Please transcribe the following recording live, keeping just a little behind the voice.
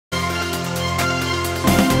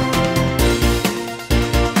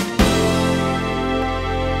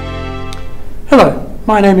Hello,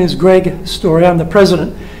 my name is Greg Story. I'm the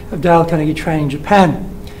president of Dale Carnegie Training Japan.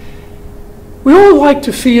 We all like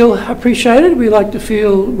to feel appreciated. We like to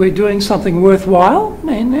feel we're doing something worthwhile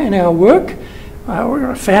in our work or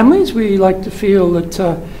our families. We like to feel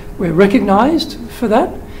that we're recognized for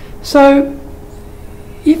that. So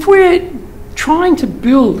if we're trying to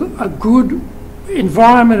build a good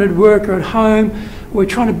environment at work or at home, we're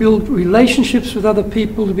trying to build relationships with other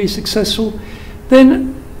people to be successful,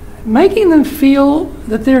 then making them feel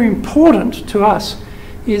that they're important to us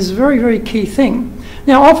is a very, very key thing.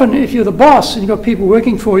 Now, often if you're the boss and you've got people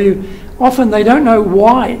working for you, often they don't know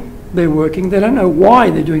why they're working. They don't know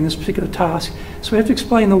why they're doing this particular task. So we have to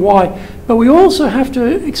explain the why. But we also have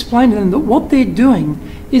to explain to them that what they're doing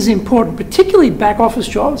is important, particularly back office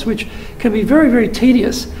jobs, which can be very, very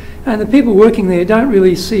tedious. And the people working there don't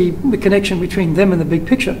really see the connection between them and the big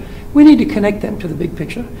picture. We need to connect them to the big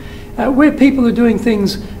picture. Where people are doing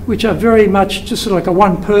things which are very much just sort of like a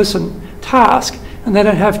one-person task, and they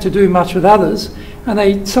don't have to do much with others, and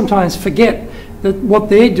they sometimes forget that what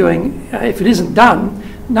they're doing, if it isn't done,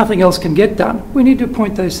 nothing else can get done. We need to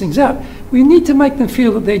point those things out. We need to make them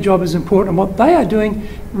feel that their job is important, and what they are doing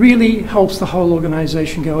really helps the whole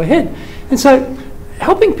organisation go ahead. And so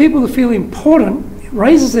helping people to feel important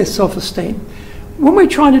raises their self-esteem. When we're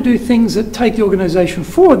trying to do things that take the organisation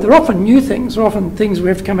forward, they're often new things, they're often things we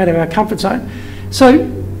have to come out of our comfort zone. So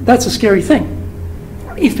that's a scary thing.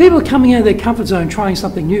 If people are coming out of their comfort zone trying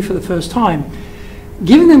something new for the first time,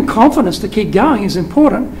 giving them confidence to keep going is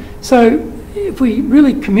important. So if we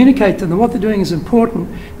really communicate to them that what they're doing is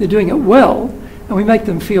important, they're doing it well, and we make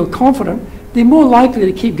them feel confident, they're more likely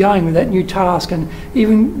to keep going with that new task, and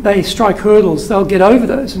even they strike hurdles, they'll get over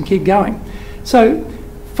those and keep going. So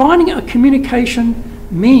finding a communication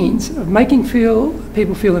means of making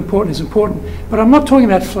people feel important is important, but I'm not talking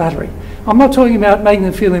about flattery. I'm not talking about making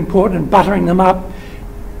them feel important and buttering them up.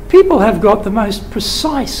 People have got the most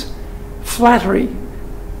precise flattery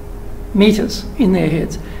meters in their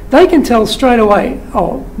heads. They can tell straight away,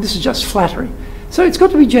 oh, this is just flattery. So it's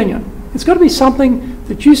got to be genuine. It's got to be something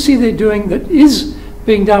that you see they're doing that is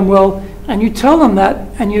being done well, and you tell them that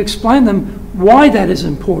and you explain them why that is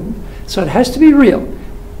important. So it has to be real.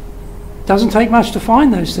 Doesn't take much to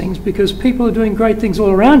find those things, because people are doing great things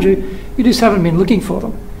all around you. You just haven't been looking for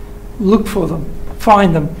them. Look for them,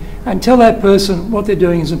 find them, and tell that person what they're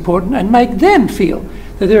doing is important, and make them feel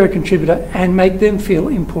that they're a contributor and make them feel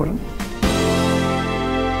important.